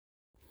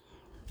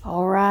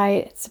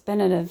right. It's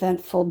been an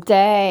eventful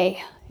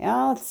day.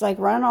 It's like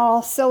running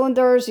all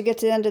cylinders. You get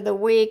to the end of the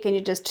week and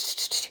you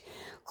just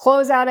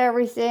close out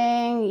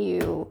everything.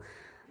 You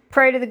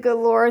pray to the good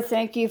Lord,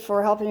 thank you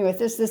for helping you with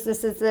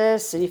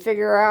this, and you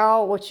figure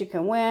out what you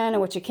can win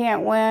and what you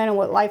can't win and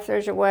what life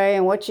throws your way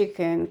and what you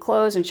can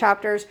close in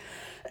chapters.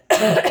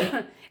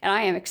 And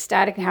I am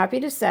ecstatic and happy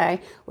to say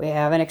we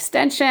have an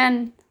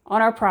extension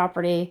on our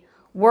property,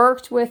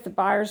 worked with the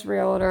buyer's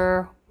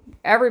realtor,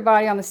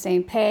 everybody on the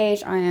same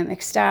page. I am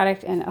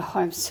ecstatic, and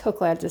I'm so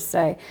glad to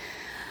say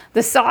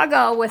the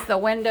saga with the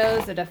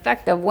windows, the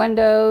defective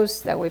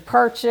windows that we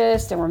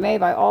purchased and were made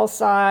by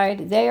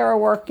Allside, they are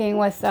working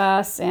with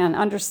us and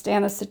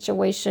understand the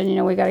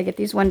situation. We got to get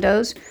these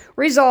windows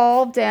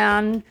resolved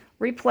and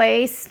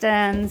replaced,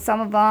 and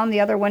some of them,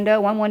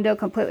 one window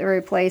completely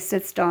replaced.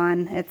 It's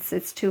done.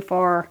 It's too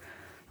far.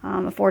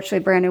 Unfortunately,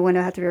 brand new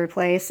window had to be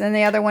replaced. And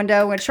the other window,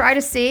 we're going to try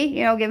to see,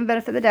 give them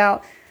benefit of the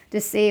doubt,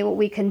 to see what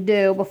we can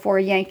do before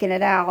yanking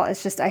it out.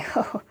 It's just,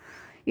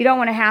 you don't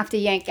want to have to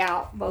yank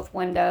out both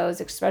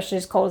windows, especially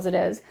as cold as it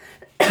is.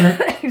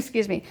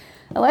 Excuse me.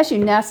 Unless you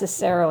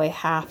necessarily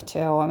have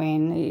to. I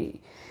mean,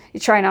 you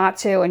try not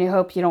to, and you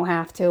hope you don't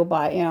have to,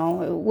 but,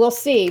 we'll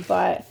see.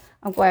 But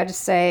I'm glad to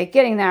say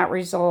getting that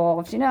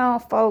resolved.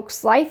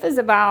 Folks, life is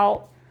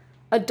about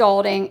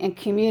adulting and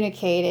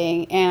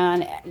communicating,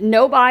 and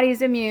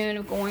nobody's immune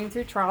of going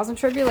through trials and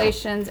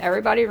tribulations.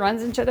 Everybody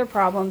runs into their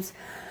problems.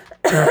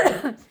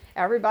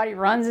 Everybody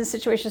runs in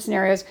situation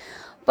scenarios.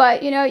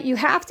 But, you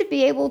have to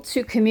be able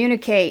to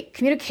communicate.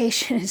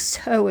 Communication is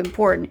so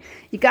important.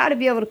 You got to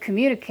be able to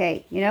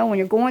communicate, when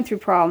you're going through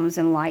problems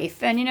in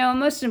life. And,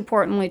 most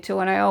importantly, too,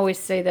 and I always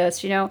say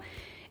this,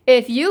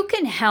 if you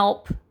can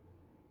help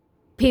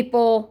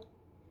people,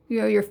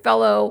 your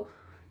fellow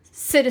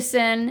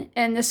citizen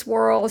in this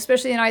world,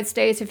 especially the United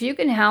States, if you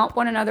can help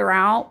one another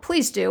out,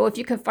 please do. If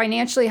you can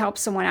financially help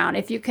someone out,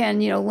 if you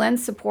can, lend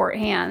support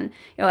hand,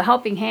 a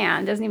helping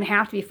hand, doesn't even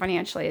have to be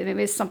financially.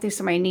 Maybe it's something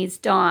somebody needs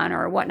done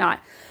or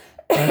whatnot.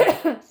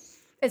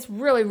 It's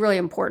really, really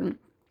important.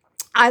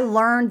 I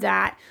learned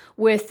that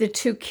with the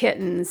two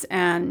kittens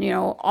and,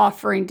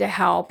 offering to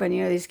help. And,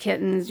 these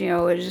kittens,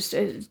 it's just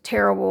a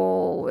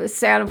terrible,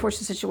 sad,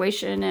 unfortunate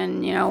situation.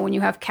 And, when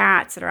you have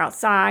cats that are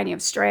outside, you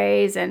have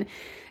strays, and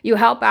you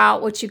help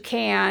out what you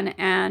can,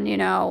 and,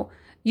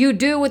 you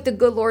do what the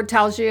good Lord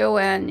tells you,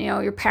 and,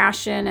 your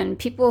passion, and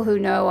people who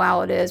know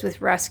how it is with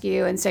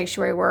rescue and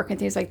sanctuary work and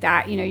things like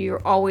that,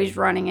 you're always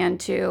running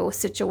into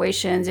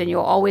situations, and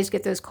you'll always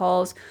get those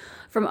calls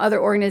from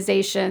other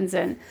organizations.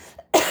 And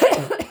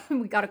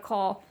we got a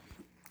call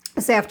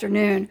this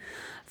afternoon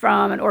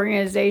from an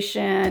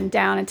organization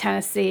down in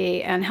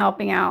Tennessee and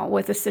helping out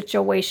with a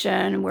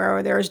situation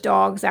where there's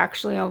dogs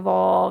actually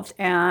involved.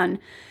 And,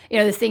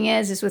 the thing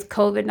is with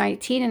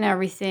COVID-19 and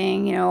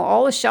everything,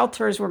 all the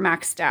shelters were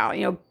maxed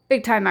out,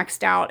 big time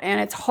maxed out. And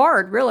it's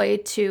hard really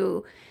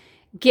to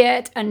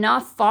get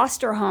enough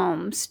foster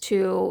homes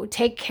to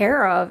take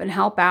care of and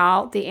help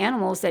out the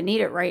animals that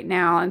need it right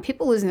now, and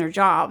people losing their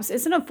jobs.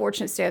 It's an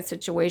unfortunate, sad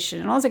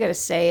situation. And all I got to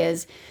say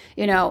is,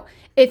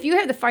 if you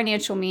have the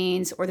financial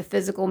means or the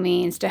physical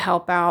means to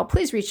help out,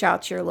 please reach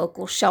out to your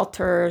local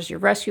shelters, your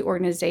rescue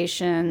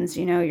organizations,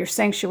 your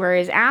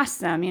sanctuaries. Ask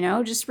them,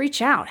 just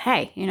reach out.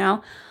 Hey,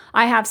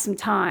 I have some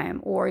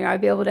time, or,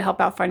 I'd be able to help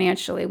out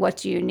financially. What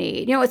do you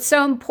need? It's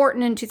so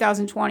important in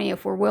 2020,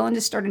 if we're willing to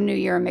start a new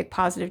year and make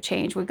positive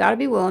change, we've got to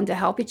be willing to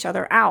help each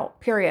other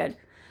out, period.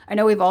 I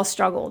know we've all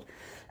struggled.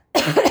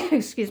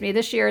 Excuse me.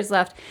 This year has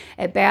left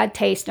a bad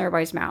taste in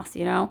everybody's mouth,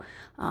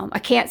 I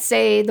can't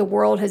say the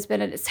world has been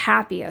at its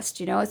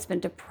happiest. It's been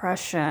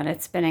depression,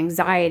 it's been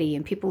anxiety,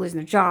 and people losing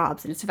their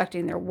jobs, and it's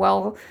affecting their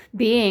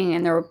well-being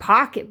and their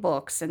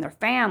pocketbooks and their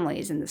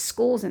families and the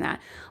schools and that.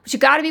 But you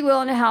got to be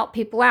willing to help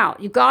people out.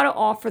 You got to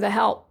offer the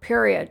help,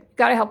 period. You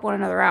got to help one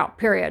another out,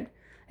 period.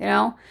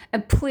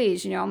 And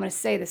please, I'm going to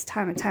say this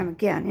time and time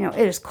again, it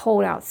is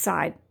cold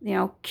outside.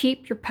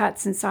 Keep your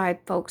pets inside,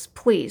 folks,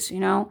 please.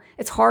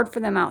 It's hard for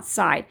them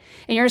outside.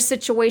 And you're in a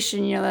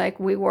situation,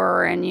 like we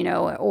were, and,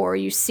 or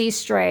you see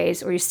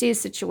strays, or you see a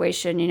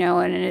situation,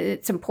 and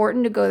it's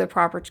important to go the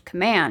proper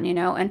command,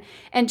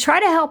 and try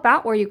to help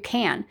out where you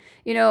can.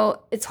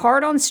 It's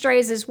hard on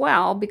strays as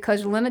well,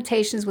 because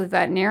limitations with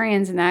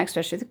veterinarians and that,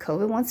 especially the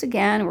COVID once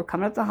again, we're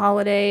coming up the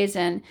holidays,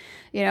 and,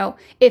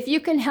 if you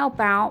can help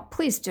out,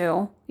 please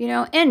do.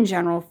 In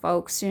general,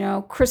 folks,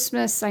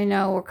 Christmas, I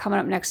know we're coming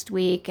up next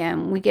week,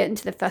 and we get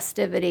into the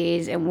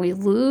festivities and we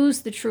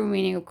lose the true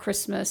meaning of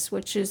Christmas,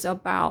 which is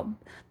about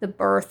the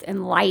birth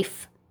and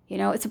life.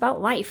 It's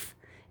about life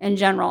in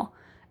general.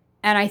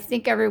 And I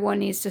think everyone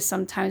needs to,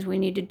 sometimes we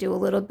need to do a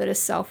little bit of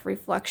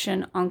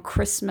self-reflection on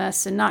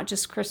Christmas, and not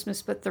just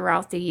Christmas, but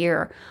throughout the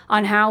year,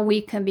 on how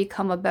we can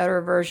become a better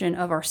version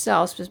of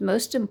ourselves, but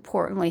most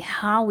importantly,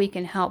 how we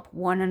can help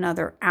one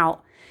another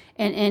out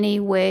in any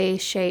way,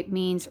 shape,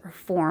 means, or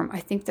form. I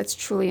think that's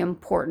truly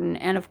important.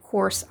 And of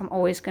course, I'm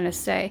always going to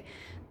say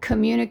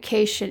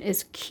communication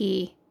is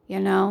key.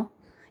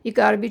 You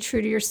got to be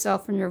true to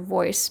yourself and your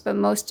voice. But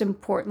most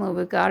importantly,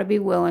 we've got to be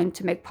willing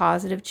to make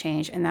positive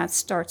change. And that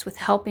starts with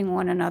helping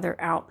one another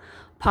out.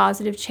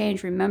 Positive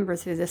change, remember,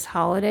 through this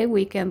holiday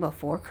weekend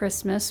before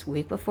Christmas,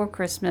 week before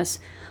Christmas,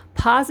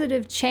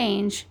 positive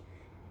change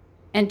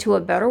into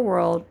a better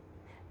world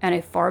and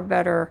a far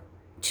better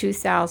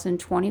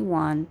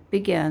 2021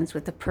 begins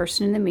with the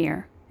person in the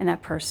mirror, and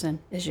that person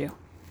is you.